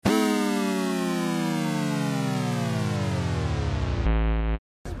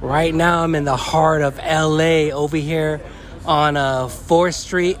Right now, I'm in the heart of LA over here on 4th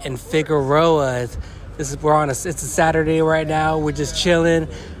Street and Figueroa. It's a Saturday right now. We're just chilling.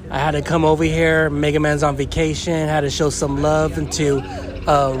 I had to come over here. Mega Man's on vacation. Had to show some love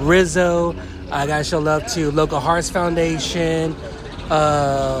to Rizzo. I got to show love to Local Hearts Foundation,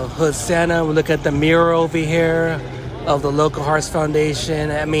 Hood Santa. We look at the mural over here of the Local Hearts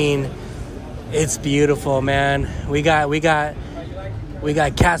Foundation. I mean, it's beautiful, man. We got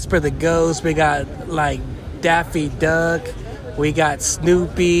Casper the Ghost. We got like Daffy Duck. We got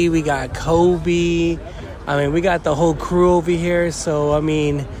Snoopy. We got Kobe. I mean, we got the whole crew over here. So, I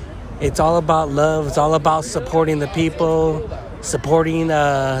mean, it's all about love. It's all about supporting the people, supporting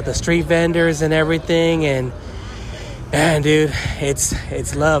the street vendors and everything. And dude,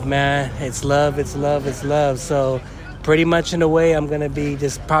 it's love, man. It's love. It's love. It's love. So pretty much in a way, I'm going to be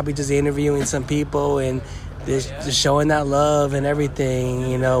probably just interviewing some people and just showing that love and everything,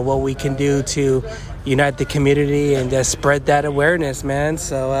 you know, what we can do to unite the community and just spread that awareness, man.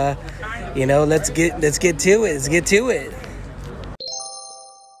 So, you know, let's get to it. Let's get to it.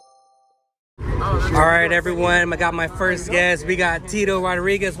 All right, everyone. I got my first guest. We got Tito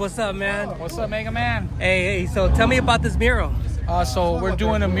Rodriguez. What's up, man? What's up, Mega Man? Hey. So tell me about this mural. So we're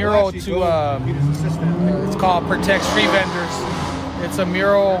doing a mural to, it's called Protect Street Vendors. It's a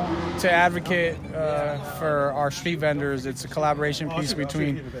mural to advocate for our street vendors. It's a collaboration piece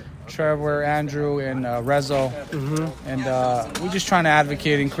between Trevor, Andrew, and Rezo. Mm-hmm. And we're just trying to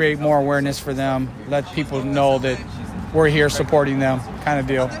advocate and create more awareness for them, let people know that we're here supporting them, kind of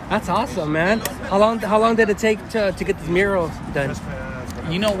deal. That's awesome, man. How long did it take to get this mural done?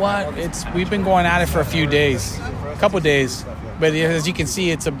 You know what? We've been going at it for a couple days. But as you can see,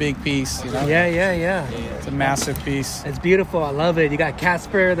 it's a big piece. You know? Yeah. It's a massive piece. It's beautiful. I love it. You got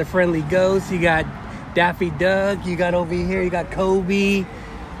Casper, the friendly ghost. You got Daffy Duck. You got over here, you got Kobe.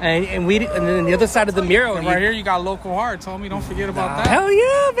 And then the other side of the mural. And right here, you got Local Hearts, homie. Don't forget about that. Hell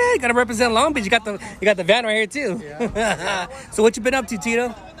yeah, man. Got to represent Long Beach. You got the van right here, too. Yeah. So what you been up to,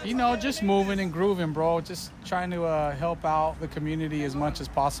 Tito? You know, just moving and grooving, bro. Just trying to help out the community as much as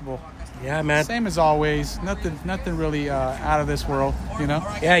possible. Yeah, man. Same as always. Nothing really out of this world, you know?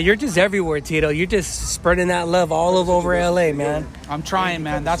 Yeah, you're just everywhere, Tito. You're just spreading that love all over LA, man. I'm trying,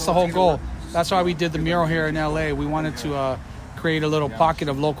 man. That's the whole goal. That's why we did the mural here in LA. We wanted to create a little pocket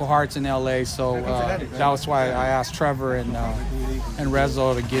of Local Hearts in LA. So that was why I asked Trevor and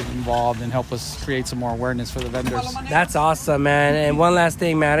Rezo to get involved and help us create some more awareness for the vendors. That's awesome, man. And one last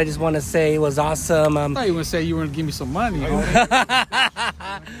thing, man. I just want to say it was awesome. I thought you were going to say you were going to give me some money.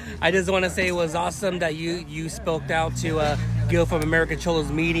 I just want to say it was awesome that you spoke out to Gil from American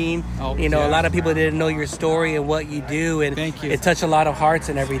Cholo's meeting. A lot of people didn't know your story and what you do. And thank you. It touched a lot of hearts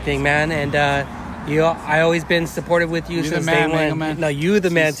and everything, man. And I always been supportive with you since day one. Man. No, you the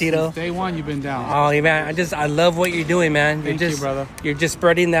man, Tito. Since day one, you've been down. Oh, man, I love what you're doing, man. Thank you, brother. You're just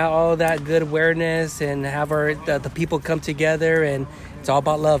spreading all that good awareness and have the people come together, and it's all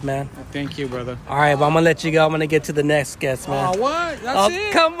about love, man. Thank you, brother. All right, well, I'm gonna let you go. I'm gonna get to the next guest, man. Oh, what? That's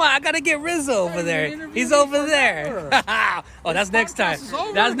it? Come on, I gotta get Rizzo over there. He's over there. Oh, that's next time.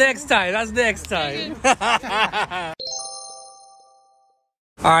 That's next time.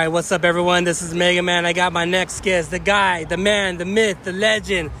 All right, what's up, everyone? This is Mega Man. I got my next guest, the guy, the man, the myth, the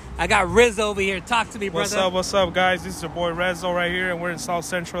legend. I got Rizzo over here. Talk to me, brother. What's up, guys? This is your boy Rizzo right here, and we're in South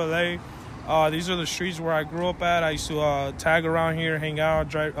Central LA. These are the streets where I grew up at. I used to tag around here, hang out,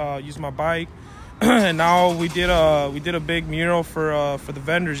 drive, use my bike. And now we did a big mural for the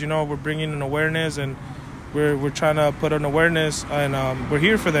vendors. You know, we're bringing an awareness, and we're trying to put an awareness, and we're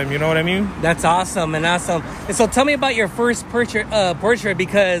here for them. You know what I mean? That's awesome. And so tell me about your first portrait,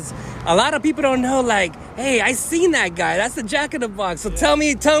 because a lot of people don't know, like, hey, I seen that guy. That's the Jack in the Box. So tell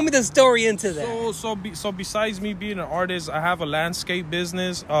me the story into that. So besides me being an artist, I have a landscape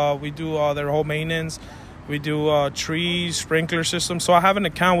business. We do their whole maintenance. We do trees, sprinkler systems. So I have an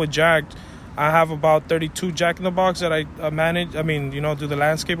account with Jack. I have about 32 Jack in the Box that I manage. I mean, do the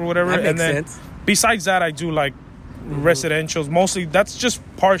landscape or whatever. That makes sense. Besides that, I do like residentials. Mostly, that's just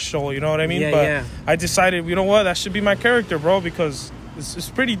partial. You know what I mean? Yeah. I decided, you know what, that should be my character, bro, because it's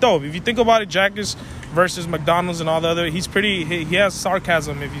pretty dope. If you think about it, Jack is versus McDonald's and all the other. He has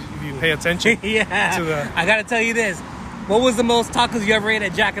sarcasm if you pay attention. Yeah. To the, I gotta tell you this. What was the most tacos you ever ate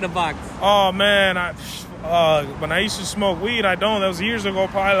at Jack in the Box? Oh man, when I used to smoke weed, that was years ago.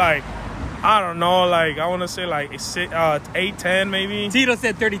 Probably like, I don't know, like I want to say like 8, 10 maybe. Tito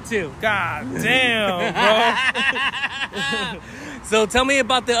said 32. God damn, bro. So tell me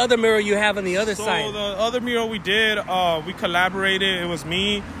about the other mural you have on the other side. So the other mural we did, we collaborated. It was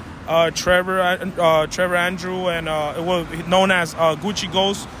me, Trevor Andrew, and it was known as Gucci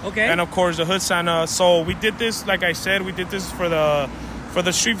Ghost. Okay. And of course the Hood Santa. So we did this, like I said, we did this for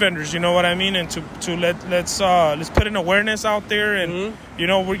the street vendors. You know what I mean? And to let's put an awareness out there, and you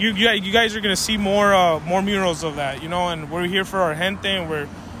know, you guys are gonna see more murals of that. You know, and we're here for our gente, and we're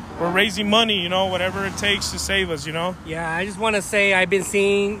raising money, you know, whatever it takes to save us, you know? Yeah, I just want to say I've been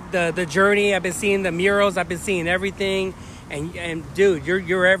seeing the journey. I've been seeing the murals. I've been seeing everything. And dude,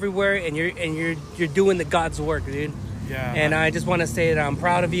 you're everywhere, and you're doing the God's work, dude. Yeah. And I just want to say that I'm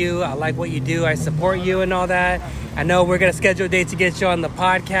proud of you. I like what you do. I support you and all that. I know we're going to schedule a date to get you on the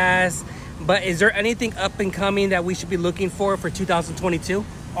podcast. But is there anything up and coming that we should be looking for 2022?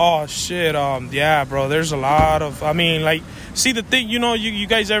 Oh, shit. Yeah, bro. There's a lot of... I mean, like... See, the thing... You know, you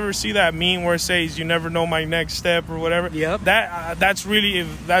guys ever see that meme where it says, you never know my next step or whatever? Yep. That's really... If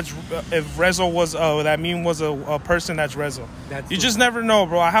Rezo was... that meme was a person, that's Rezo. You just never know,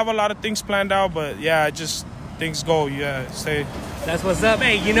 bro. I have a lot of things planned out, but yeah, just... Things go. Yeah, stay... That's what's up.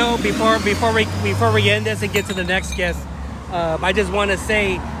 Hey, you know, before we end this and get to the next guest, I just want to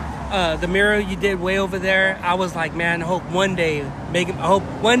say... the mural you did way over there, I was like, man, I hope one day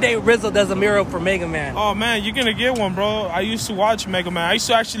Rizzo does a mural for Mega Man. Oh man, you're gonna get one, bro. I used to watch Mega Man. I used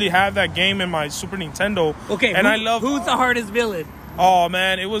to actually have that game in my Super Nintendo. Okay, and I love... Who's the hardest villain? Oh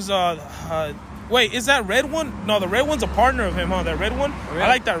man, it was wait, is that red one? No, the red one's a partner of him, huh? That red one? Red? I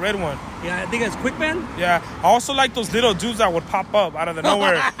like that red one. Yeah, I think it's Quickman. Yeah, I also like those little dudes that would pop up out of the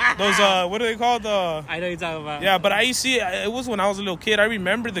nowhere. Those what are they called? I know you're talking about. Yeah, but I used to see it was when I was a little kid. I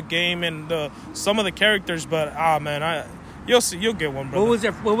remember the game and some of the characters, but man, you'll get one, bro.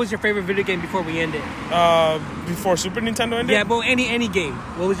 What was your favorite video game before we end it? Before Super Nintendo ended? Yeah, but any game.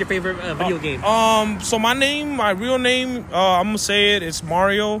 What was your favorite video game? So my real name, I'm gonna say it's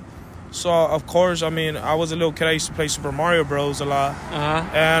Mario. So, of course, I mean, I was a little kid. I used to play Super Mario Bros. A lot. Uh-huh.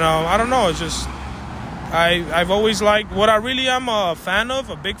 And I don't know. It's just, I've always liked, what I really am a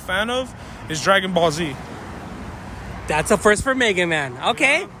big fan of, is Dragon Ball Z. That's a first for Mega Man.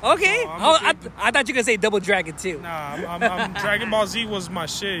 Okay, yeah. okay. I thought you were going to say Double Dragon, too. Nah, I'm Dragon Ball Z was my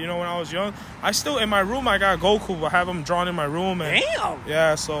shit, you know, when I was young. I still, in my room, I got Goku. I have him drawn in my room. And, damn!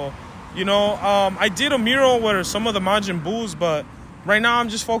 Yeah, so, you know, I did a mural with some of the Majin Boos, but... Right now, I'm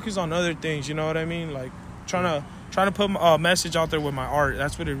just focused on other things, you know what I mean? Like, trying to put a message out there with my art.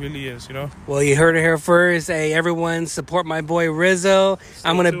 That's what it really is, you know? Well, you heard it here first. Hey, everyone, support my boy Rizzo.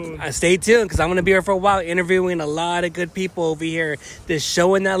 Stay tuned, because I'm going to be here for a while interviewing a lot of good people over here. Just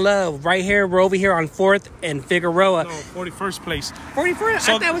showing that love. Right here, we're over here on 4th and Figueroa. No, 41st place. 41st?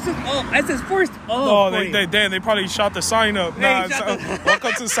 So, that's his first. Oh, no, they probably shot the sign up. Nah,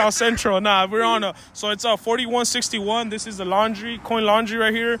 welcome to South Central. Nah, we're on so it's 4161. This is the Coin Laundry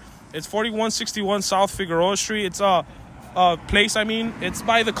right here. It's 4161 South Figueroa Street. It's a place, it's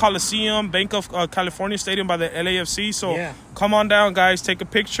by the Coliseum, Bank of California Stadium by the LAFC. So yeah. Come on down, guys. Take a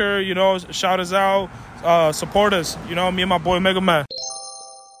picture, you know, shout us out, support us. You know, me and my boy Mega Man.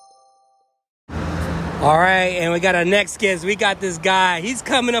 All right, and we got our next guest. We got this guy. He's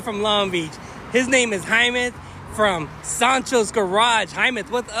coming up from Long Beach. His name is Jaime from Sancho's Garage. Jaime,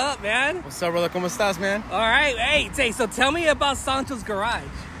 what's up, man? What's up, brother? ¿Cómo estás, man? All right. Hey, so tell me about Sancho's Garage.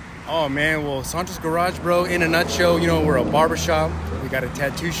 Oh, man. Well, Sancho's Garage, bro, in a nutshell, you know, we're a barbershop. We got a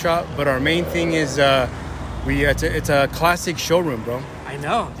tattoo shop. But our main thing is it's a classic showroom, bro. I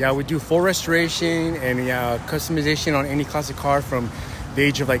know. Yeah, we do full restoration and customization on any classic car from the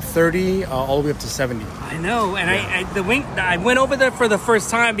age of like 30 all the way up to 70. I know. And yeah. I went over there for the first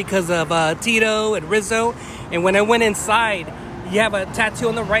time because of Tito and Rizzo. And when I went inside, you have a tattoo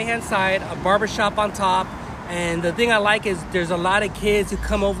on the right-hand side, a barbershop on top. And the thing I like is there's a lot of kids who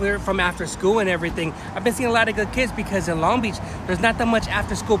come over from after school and everything. I've been seeing a lot of good kids because in Long Beach, there's not that much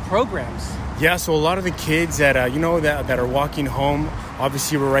after-school programs. Yeah, so a lot of the kids that that are walking home,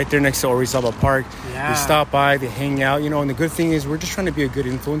 obviously we're right there next to Orizaba Park. Yeah. They stop by, they hang out, you know, and the good thing is we're just trying to be a good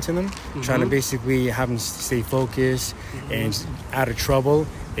influence in them, trying to basically have them stay focused and out of trouble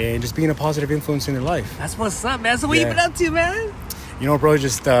and just being a positive influence in their life. That's what's up, man. So what you been up to, man? You know, bro,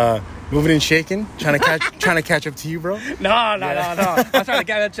 just moving and shaking, trying to catch up to you, bro. No. I'm trying to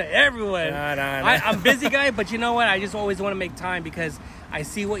catch up to everyone. No. I'm a busy guy, but you know what? I just always want to make time because I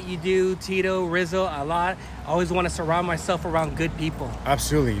see what you do, Tito, Rizzo, a lot. I always want to surround myself around good people.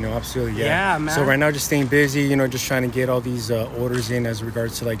 Absolutely, yeah. Yeah, man. So right now, just staying busy, just trying to get all these orders in as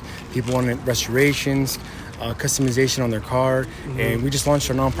regards to like people wanting restorations, customization on their car. And we just launched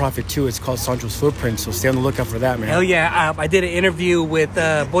our nonprofit too. It's called Sancho's Footprint. So stay on the lookout for that, man. Hell yeah. I did an interview with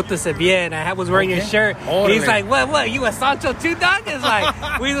Botas Bien. I was wearing his shirt. He's like, what? You a Sancho too, dog? It's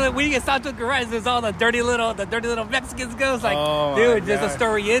like, we get Sancho Garage. There's all the dirty little Mexicans go. It's like, dude, there's a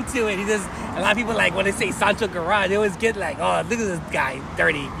story into it. A lot of people, like, when they say Sancho Garage, they always get like, oh, look at this guy,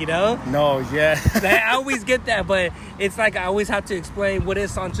 dirty, you know? No, yeah. I always get that, but it's like I always have to explain what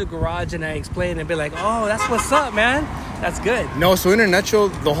is Sancho Garage, and I explain and be like, oh, that's what's up, man. That's good. No, so in a nutshell,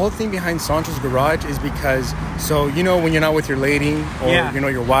 the whole thing behind Sancho's Garage is because, so, you know, when you're not with your lady or, you know,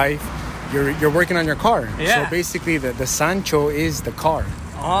 your wife, you're working on your car. Yeah. So basically, the Sancho is the car.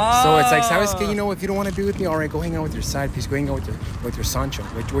 Oh. So it's like, ¿sabes qué? You know, if you don't want to be with me, all right, go hang out with your side piece. Go hang out with your Sancho,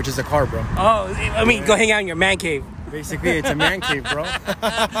 which is a car, bro. Oh, I mean, go hang out in your man cave. Basically, it's a man cave, bro.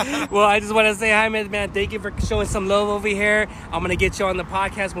 Well, I just want to say hi, man. Thank you for showing some love over here. I'm going to get you on the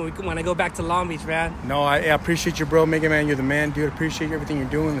podcast when I go back to Long Beach, man. No, I appreciate you, bro. Mega Man, you're the man, dude. Appreciate everything you're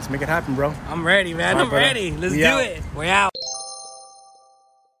doing. Let's make it happen, bro. I'm ready, man. I'm ready. Let's do it. We're out.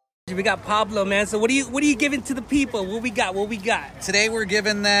 We got Pablo, man. So what are you giving to the people? What we got? Today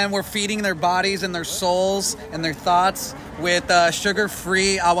we're feeding their bodies and their souls and their thoughts with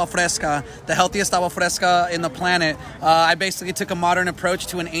sugar-free agua fresca, the healthiest agua fresca in the planet. I basically took a modern approach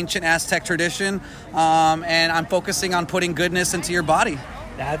to an ancient Aztec tradition, and I'm focusing on putting goodness into your body.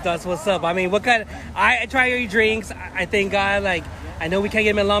 That's what's up. I mean, I try your drinks. I thank God, like, I know we can't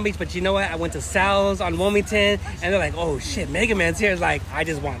get them in Long Beach, but you know what? I went to Sal's on Wilmington, and they're like, oh, shit, Mega Man's here. It's like, I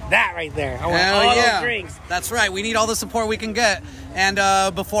just want that right there. I want all those drinks. That's right. We need all the support we can get. And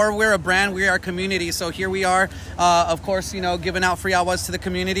before we're a brand, we are a community. So here we are, of course, you know, giving out free aguas to the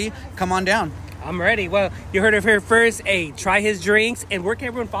community. Come on down. I'm ready. Well, you heard it here first. Hey, try his drinks. And where can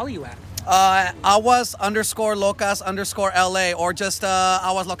everyone follow you at? aguas_locas_LA or just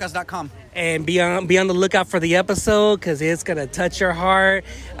aguaslocas.com. And be on the lookout for the episode because it's going to touch your heart.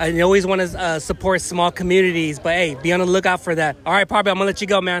 And you always want to support small communities. But, hey, be on the lookout for that. All right, Pablo, I'm going to let you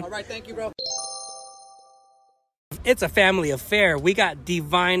go, man. All right, thank you, bro. It's a family affair. We got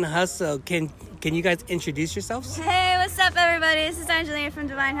Divine Hustle. Can you guys introduce yourselves? Hey, what's up, everybody? This is Angelina from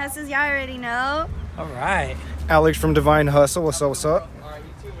Divine Hustles. Y'all already know. All right. Alex from Divine Hustle. What's up?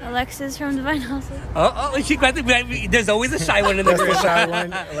 Alexis from Divine Hustle. There's always a shy one in the That's group. the shy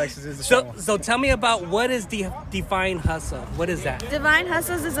one. Alexis is the shy one. So tell me about what is Divine Hustle? What is that? Divine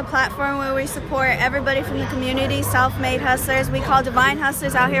Hustles is a platform where we support everybody from the community, self-made hustlers. We call Divine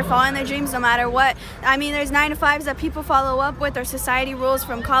Hustlers out here following their dreams no matter what. I mean, there's 9-to-5s that people follow up with, or society rules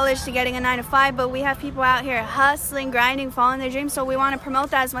from college to getting a 9-to-5, but we have people out here hustling, grinding, following their dreams. So we want to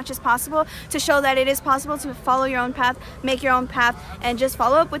promote that as much as possible to show that it is possible to follow your own path, make your own path, and just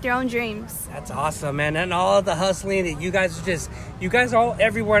follow up with your own dreams. That's awesome, man. And all of the hustling that you guys are all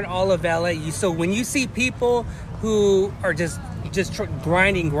everywhere in all of LA. So when you see people who are just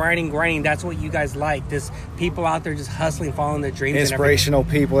grinding, that's what you guys like. This people out there just hustling, following their dreams. Inspirational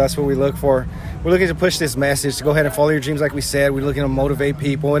people. That's what we look for. We're looking to push this message to go ahead and follow your dreams, like we said. We're looking to motivate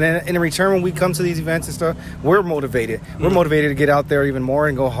people, and in return, when we come to these events and stuff, we're motivated. We're motivated to get out there even more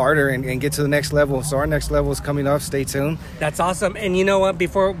and go harder and get to the next level. So our next level is coming up. Stay tuned. That's awesome. And you know what?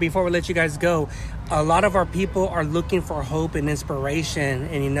 Before we let you guys go, a lot of our people are looking for hope and inspiration.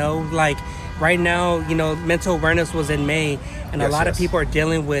 And, you know, like right now, you know, mental awareness was in May, and a lot of people are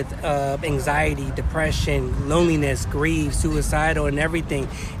dealing with anxiety, depression, loneliness, grief, suicidal, and everything.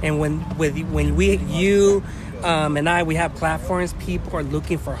 And when you and we have platforms, people are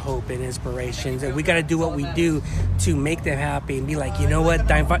looking for hope and inspirations, and we got to do what we do to make them happy and be like, you know what,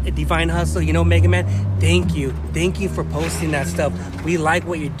 Divine Hustle, you know, Mega Man, thank you for posting that stuff. We like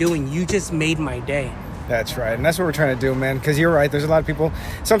what you're doing. You just made my day. That's right, and that's what we're trying to do, man, because you're right. There's a lot of people,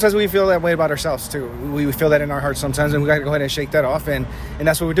 sometimes we feel that way about ourselves, too. We feel that in our hearts sometimes, and we got to go ahead and shake that off, and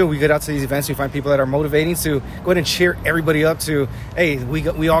that's what we do. We get out to these events, we find people that are motivating to go ahead and cheer everybody up to, hey,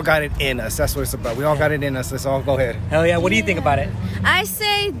 we all got it in us. That's what it's about. We all got it in us. Let's all go ahead. Hell yeah. What do you think about it? I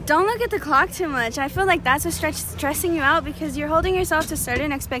say don't look at the clock too much. I feel like that's what's stressing you out, because you're holding yourself to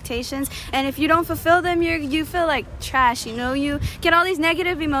certain expectations, and if you don't fulfill them, you feel like trash, you know? You get all these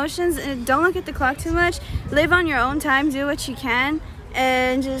negative emotions, and don't look at the clock too much. Live on your own time, do what you can,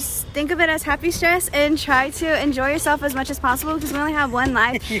 and just think of it as happy stress and try to enjoy yourself as much as possible, because we only have one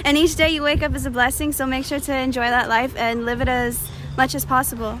life and each day you wake up is a blessing, so make sure to enjoy that life and live it as much as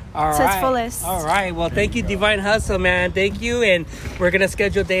possible its fullest. All right. Well, thank you, Divine Hustle, man. Thank you. And we're going to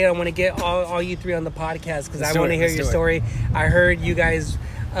schedule a day. I want to get all you three on the podcast because I want to hear your story. I heard you guys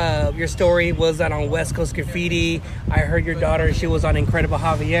your story was that on West Coast Graffiti. I heard your daughter, she was on Incredible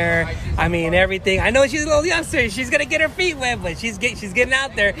Javier. I mean, everything. I know she's a little youngster. She's going to get her feet wet, but she's getting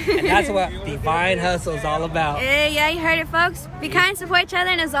out there. And that's what Divine Hustle is all about. Yeah, you heard it, folks. Be kind, support each other,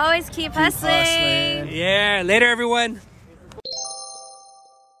 and as always, keep hustling. Yeah, later, everyone.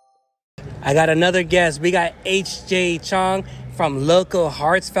 I got another guest. We got H.J. Chong from Local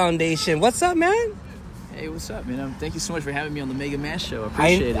Hearts Foundation. What's up, man? Hey, what's up, man? Thank you so much for having me on the Mega Man Show. I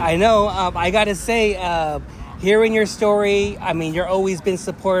appreciate it. I know. I got to say, hearing your story, I mean, you're always been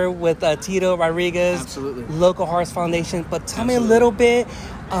supportive with Tito Rodriguez. Absolutely. Local Hearts Foundation. But tell me a little bit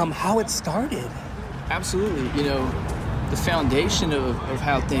how it started. Absolutely. You know, the foundation of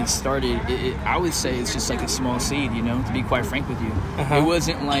how things started, I would say it's just like a small seed, you know, to be quite frank with you. It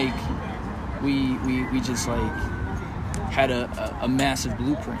wasn't like we just like had a massive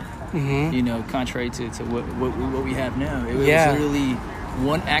blueprint. You know, contrary to what we have now. It was literally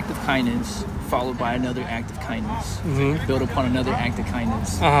one act of kindness followed by another act of kindness, built upon another act of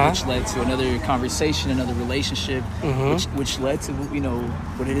kindness, which led to another conversation, another relationship, which led to, you know,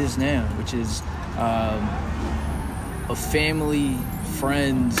 what it is now, which is a family,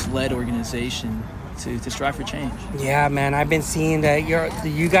 friends-led organization to strive for change. Yeah, man, I've been seeing that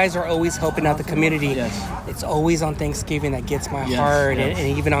you guys are always helping out the community. Yes. It's always on Thanksgiving that gets my heart,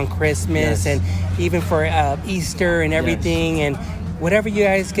 and even on Christmas, and even for Easter and everything, and whatever you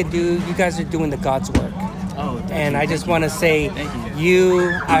guys can do, you guys are doing the God's work. And I just want to say,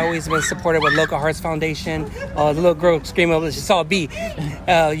 I always been supportive with Local Hearts Foundation. The little girl screaming over, she saw a bee.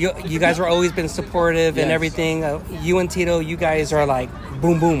 You guys were always been supportive and everything. You and Tito, you guys are like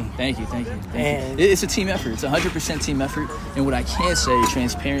boom, boom. Thank you. It's a team effort. It's 100% team effort. And what I can say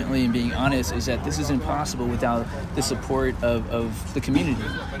transparently and being honest is that this is impossible without the support of the community,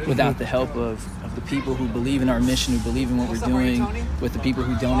 without the help of the people who believe in our mission, who believe in what we're doing, with the people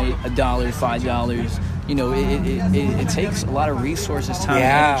who donate $1, $5. You know, it takes a lot of resources, time,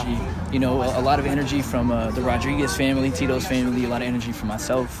 and energy. You know, a lot of energy from the Rodriguez family, Tito's family, a lot of energy from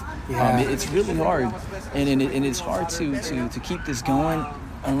myself. It's really hard, and it's hard to keep this going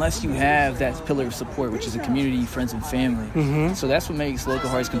unless you have that pillar of support, which is a community, friends, and family. So that's what makes Local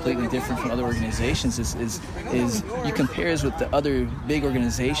Hearts completely different from other organizations. Is you compare us with the other big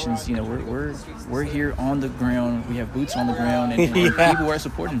organizations. You know, we're here on the ground. We have boots on the ground, and people are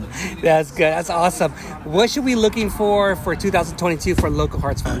supporting us. That's good. That's awesome. What should we be looking for 2022 for Local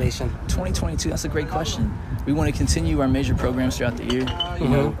Hearts Foundation? 2022. That's a great question. We want to continue our major programs throughout the year. You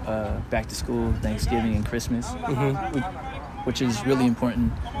know, back to school, Thanksgiving, and Christmas. Which is really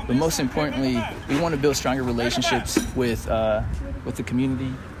important. But most importantly, we want to build stronger relationships with the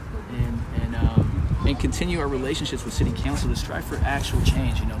community and continue our relationships with City Council to strive for actual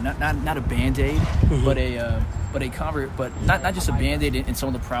change. You know, not a Band-Aid, but not just a Band-Aid in some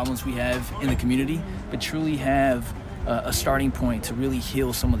of the problems we have in the community, but truly have a starting point to really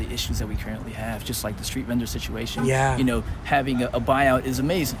heal some of the issues that we currently have, just like the street vendor situation. You know, having a buyout is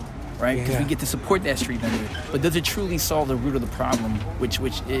amazing, right? Because we get to support that street vendor. But does it truly solve the root of the problem? Which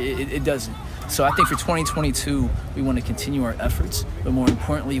it doesn't. So I think for 2022, we want to continue our efforts, but more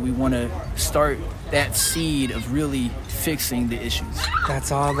importantly, we want to start that seed of really fixing the issues.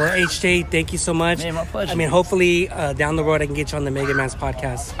 That's all. Well, HJ, thank you so much. Man, my pleasure. I mean, hopefully down the road I can get you on the Mega Man's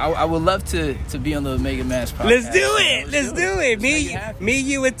podcast. I would love to be on the Mega Man's podcast. Let's do it. Let's do it. Me,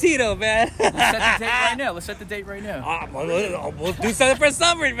 you, and Tito, man. Let's set the date right now. We'll do something for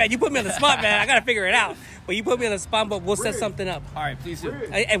summer, man. You put me on the spot, man. I got to figure it out. But you put me on the spot, but we'll set something up. All right, please do.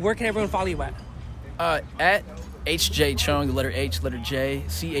 And where can everyone follow you at? At HJ Chong, the letter H, letter J,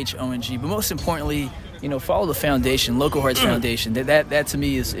 CHONG. But most importantly, you know, follow the foundation, Local Hearts Foundation. That to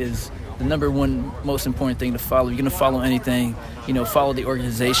me is the number one most important thing to follow. You're going to follow anything, you know, follow the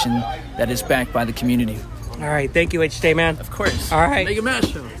organization that is backed by the community. All right. Thank you, HJ, man. Of course. All right. Mega Man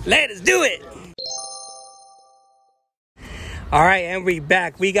Show. Let's do it. All right, and we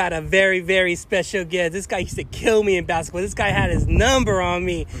back. We got a very, very special guest. This guy used to kill me in basketball. This guy had his number on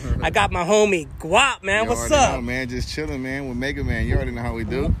me. I got my homie Guap, man. What's up? Know, man, just chilling, man, with Mega Man. You already know how we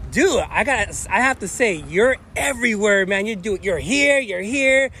do. Dude, I have to say, you're everywhere, man. You're here.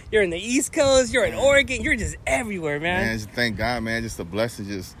 You're in the East Coast. You're in Oregon. You're just everywhere, man. Man, just thank God, man. Just a blessing.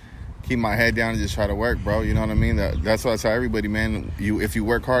 Just keep my head down and just try to work, bro. You know what I mean? That's what I tell everybody, man. If you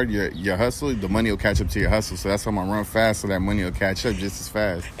work hard, your hustle, the money will catch up to your hustle. So that's why I'm gonna run fast, so that money will catch up just as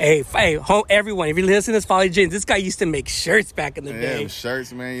fast. Hey, everyone, if you listen to this, follow James. This guy used to make shirts back in the day. Yeah,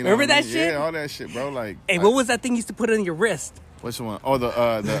 shirts, man. You know remember that shit? Yeah, all that shit, bro. Like, hey, what was that thing you used to put on your wrist? Which one? Oh,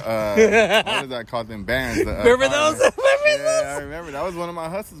 what is that called? Them bands. Remember those? Yeah, I remember. That was one of my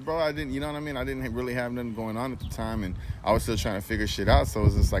hustles, bro. You know what I mean? I didn't really have nothing going on at the time, and I was still trying to figure shit out. So it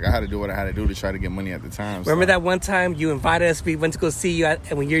was just like I had to do what I had to do to try to get money at the time. Remember that one time you invited us? We went to go see you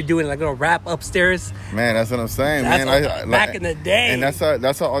and when you're doing like a little rap upstairs. Man, that's what I'm saying, that's man. Back in the day. And that's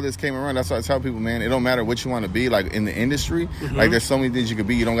how all this came around. That's why I tell people, man, it don't matter what you want to be. Like in the industry, like there's so many things you could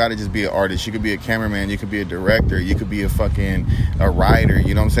be. You don't got to just be an artist. You could be a cameraman. You could be a director. You could be a writer.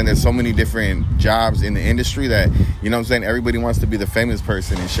 You know what I'm saying? There's so many different jobs in the industry that, you know what I'm saying, everybody wants to be the famous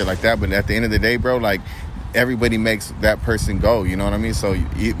person and shit like that. But at the end of the day, bro, like, everybody makes that person go, you know what I mean? So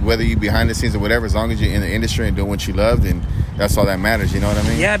whether you behind the scenes or whatever, as long as you're in the industry and doing what you love, then that's all that matters, you know what I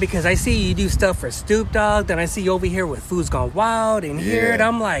mean? Yeah, because I see you do stuff for Snoop Dogg, then I see you over here with Food's Gone Wild and here, and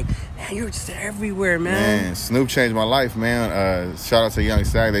I'm like, man, you're just everywhere, man. Man, Snoop changed my life, man. Shout out to Young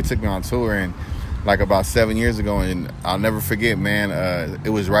Sag. They took me on tour and like about 7 years ago, and I'll never forget, man, it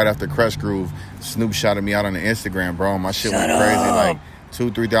was right after Crush Groove. Snoop shouted me out on the Instagram, bro. My shit went crazy, like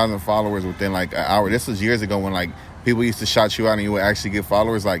 2,000-3,000 followers within like an hour. This was years ago when like people used to shout you out and you would actually get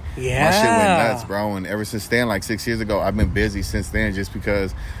followers. Like my shit went nuts, bro. And ever since then, like 6 years ago, I've been busy since then just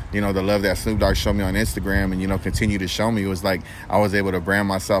because, you know, the love that Snoop Dogg showed me on Instagram and, you know, continue to show me. It was like I was able to brand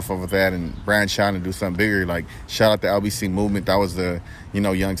myself over that and branch out and do something bigger. Like shout out the LBC movement. That was the, you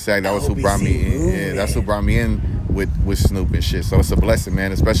know, Young Sag. That was who brought me in. Yeah, that's who brought me in with Snoop and shit. So it's a blessing,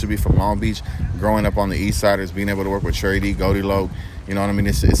 man, especially from Long Beach, growing up on the East Siders, being able to work with Trey D, Goldie Loc. You know what I mean?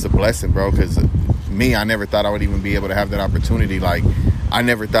 It's a blessing, bro, because me, I never thought I would even be able to have that opportunity. Like, I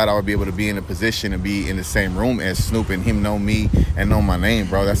never thought I would be able to be in a position to be in the same room as Snoop and him know me and know my name,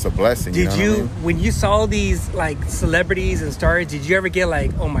 bro. That's a blessing. Did you, when you saw these, like, celebrities and stars, did you ever get,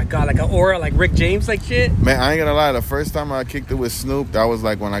 like, oh, my God, like an aura, like Rick James, like shit? Man, I ain't gonna lie. The first time I kicked it with Snoop, that was,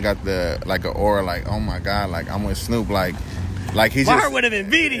 like, when I got the, like, an aura, like, oh, my God, like, I'm with Snoop, like he my heart would have been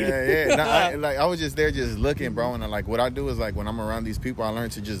beating. Yeah. No, I was just there, just looking, bro. And like, what I do is like, when I'm around these people, I learn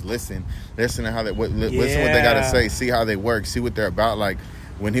to just listen to how they listen what they gotta say, see how they work, see what they're about. Like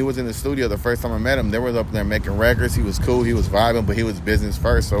when he was in the studio, the first time I met him, they were up there making records. He was cool, he was vibing, but he was business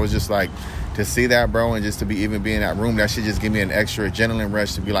first. So it was just like to see that, bro, and just to be in that room, that should just give me an extra adrenaline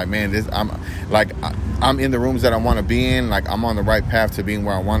rush to be like, man, I'm in the rooms that I want to be in. Like I'm on the right path to being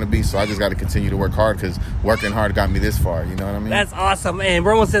where I want to be. So I just got to continue to work hard because working hard got me this far. You know what I mean? That's awesome, and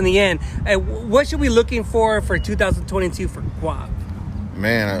we're almost in the end. Hey, what should we be looking for 2022 for Guap?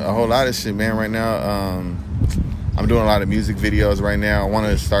 Man, a whole lot of shit, man. Right now, I'm doing a lot of music videos right now. I want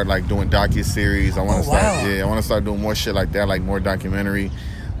to start like doing docu-series. I want to start doing more shit like that, like more documentary.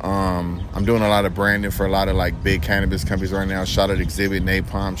 I'm doing a lot of branding for a lot of like big cannabis companies right now. Shout out Exhibit,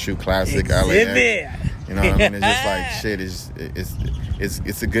 Napalm, True Classic, Exhibit. LA. You know what I mean? It's just like shit.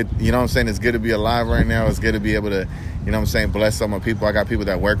 It's a good. You know what I'm saying? It's good to be alive right now. It's good to be able to, you know what I'm saying, bless some of my people. I got people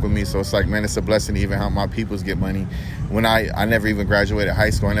that work with me, so it's like, man, it's a blessing to even help my peoples get money. When I never even graduated high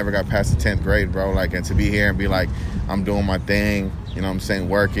school, I never got past the 10th grade, bro. Like, and to be here and be like, I'm doing my thing. You know what I'm saying?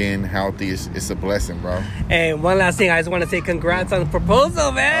 Working, healthy. It's a blessing, bro. And one last thing, I just want to say congrats on the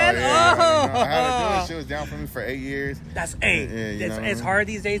proposal, man. Oh, yeah. You know, I had to do it. She was down for me for 8 years. That's 8. Yeah, it's hard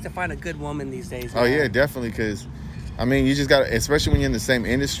these days to find a good woman these days. Man. Oh, yeah, definitely, because I mean, you just got to, especially when you're in the same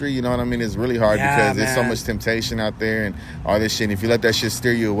industry, you know what I mean? It's really hard because there's so much temptation out there and all this shit. And if you let that shit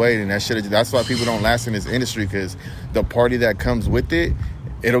steer you away, then that's why people don't last in this industry, because the party that comes with it,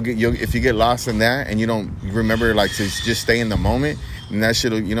 it'll get you. If you get lost in that and you don't remember like to just stay in the moment, and that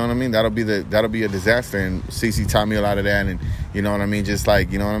shit'll, you know what I mean? That'll be a disaster. And CC taught me a lot of that, and you know what I mean? Just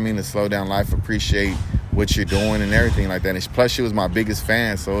like, you know what I mean? To slow down life, appreciate what you're doing and everything like that. And plus, she was my biggest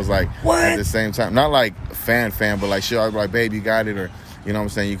fan, so it was like at the same time, not like fan, but like she always like, babe, you got it, or you know what I'm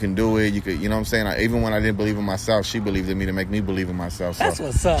saying, you can do it, you could, you know what I'm saying. Even when I didn't believe in myself, she believed in me to make me believe in myself. So, that's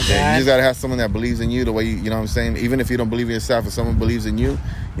what's up, man. You just gotta have someone that believes in you the way you know what I'm saying. Even if you don't believe in yourself, if someone believes in you,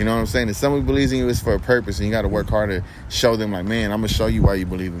 you know what I'm saying. If someone believes in you, it's for a purpose, and you got to work hard to show them, like, man, I'm gonna show you why you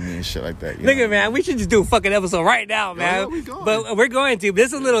believe in me and shit like that. Look at, man, we should just do a fucking episode right now, man. But we're going to.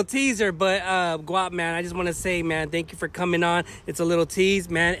 This is a little teaser, but Guap, man, I just want to say, man, thank you for coming on. It's a little tease,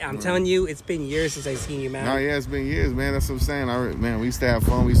 man. I'm telling you, it's been years since I've seen you, man. No, yeah, it's been years, man. That's what I'm saying. Man, we used to have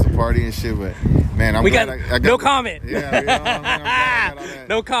fun. We used to party and shit, but man, I got no comment. Yeah, you know what I mean? I'm glad I got all that.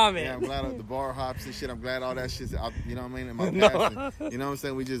 No comment. Yeah, I'm glad the bar hops and shit. I'm glad all that shit's out, you know what I mean, in my past. And, you know what I'm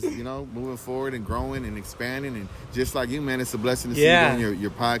saying? We just, you know, moving forward and growing and expanding, and just like you, man, it's a blessing to see you doing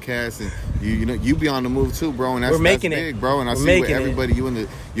your podcast, and you know you be on the move too, bro. And that's big, bro. And I see with everybody, you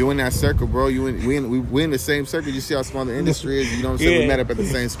in that circle, bro. We in the same circle. You see how small the industry is. You know what I'm saying? We met up at the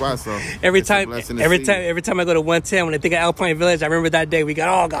same spot, so every time I go to 110, when I think of Alpine Village, I remember that day we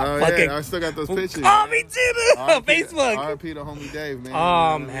got fucking. Yeah, I still got those pictures. Oh, me too. On Facebook. R.I.P. to homie Dave, man.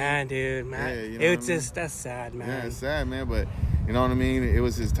 Oh, man, dude, man. Yeah, you know it's just, that's sad, man. Yeah, it's sad, man, but you know what I mean? It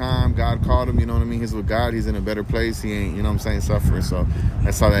was his time. God called him, you know what I mean? He's with God. He's in a better place. He ain't, you know what I'm saying, suffering. So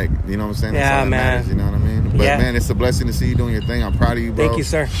that's all that, you know what I'm saying? That's all that matters, you know what I mean? But, man, it's a blessing to see you doing your thing. I'm proud of you, bro. Thank you,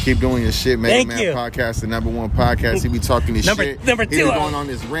 sir. Keep doing your shit. Mega Man Podcast, the #1 podcast. He be talking this shit. Number 2. He be going on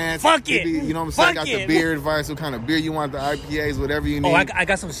this rant. Fuck it. You know what I'm saying? Got the beer advice. What kind of beer you want, the IPAs, whatever you need. Oh, I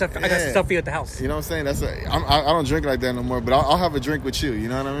got some stuff. I got some stuff for you at the house. You know what I'm saying? I don't drink like that no more, but I'll have a drink with you. You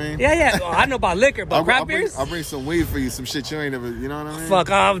know what I mean? Yeah. Well, I know about liquor, but craft beers? I'll bring some weed for you, some shit you ain't ever, you know what I mean? Fuck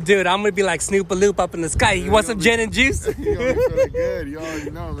off, dude. I'm going to be like Snoop a Loop up in the sky. You want some gin and juice? You gonna be feeling good. You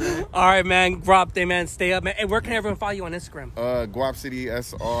already know, man. All right, man. Guap Day, man. Stay up, man. Hey, where can everyone follow you on Instagram? Guap City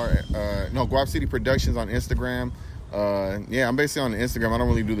Guap City Productions on Instagram. I'm basically on Instagram. I don't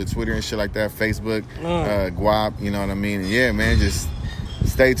really do the Twitter and shit like that. Facebook, Guap, you know what I mean? And yeah, man, just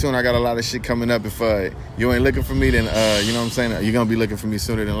stay tuned. I got a lot of shit coming up. If you ain't looking for me, then you know what I'm saying? You're gonna be looking for me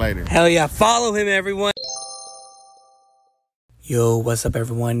sooner than later. Hell yeah. Follow him, everyone. Yo, what's up,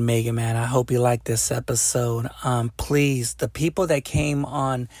 everyone? Mega Man. I hope you like this episode. Please, the people that came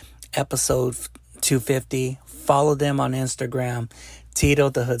on episode 250, follow them on Instagram. Tito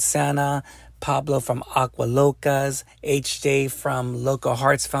the Hood Santa, Pablo from Aqua Locas, HJ from Local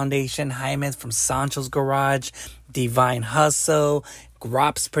Hearts Foundation, Jaime from Sancho's Garage, Divine Hustle,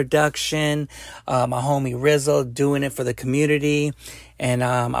 Grops Production, my homie Rizzo doing it for the community. And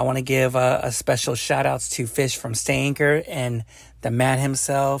I want to give a special shout outs to Fish from Stay Anchor and the man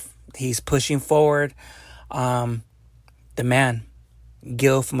himself. He's pushing forward. The man,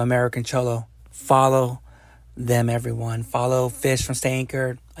 Gil from American Cholo. Follow them, everyone. Follow Fish from Stay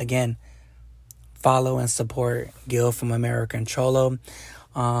Anchored. Again, follow and support Gil from American Cholo.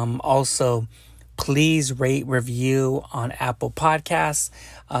 Also, please rate, review on Apple Podcasts.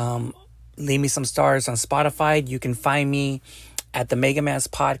 Leave me some stars on Spotify. You can find me at the Mega Man's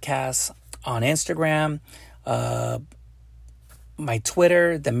Podcast on Instagram. My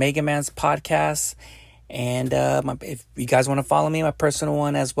Twitter, the Mega Man's Podcast. And if you guys want to follow me, my personal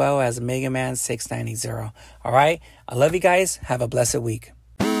one as well as Mega Man 6980. All right. I love you guys. Have a blessed week.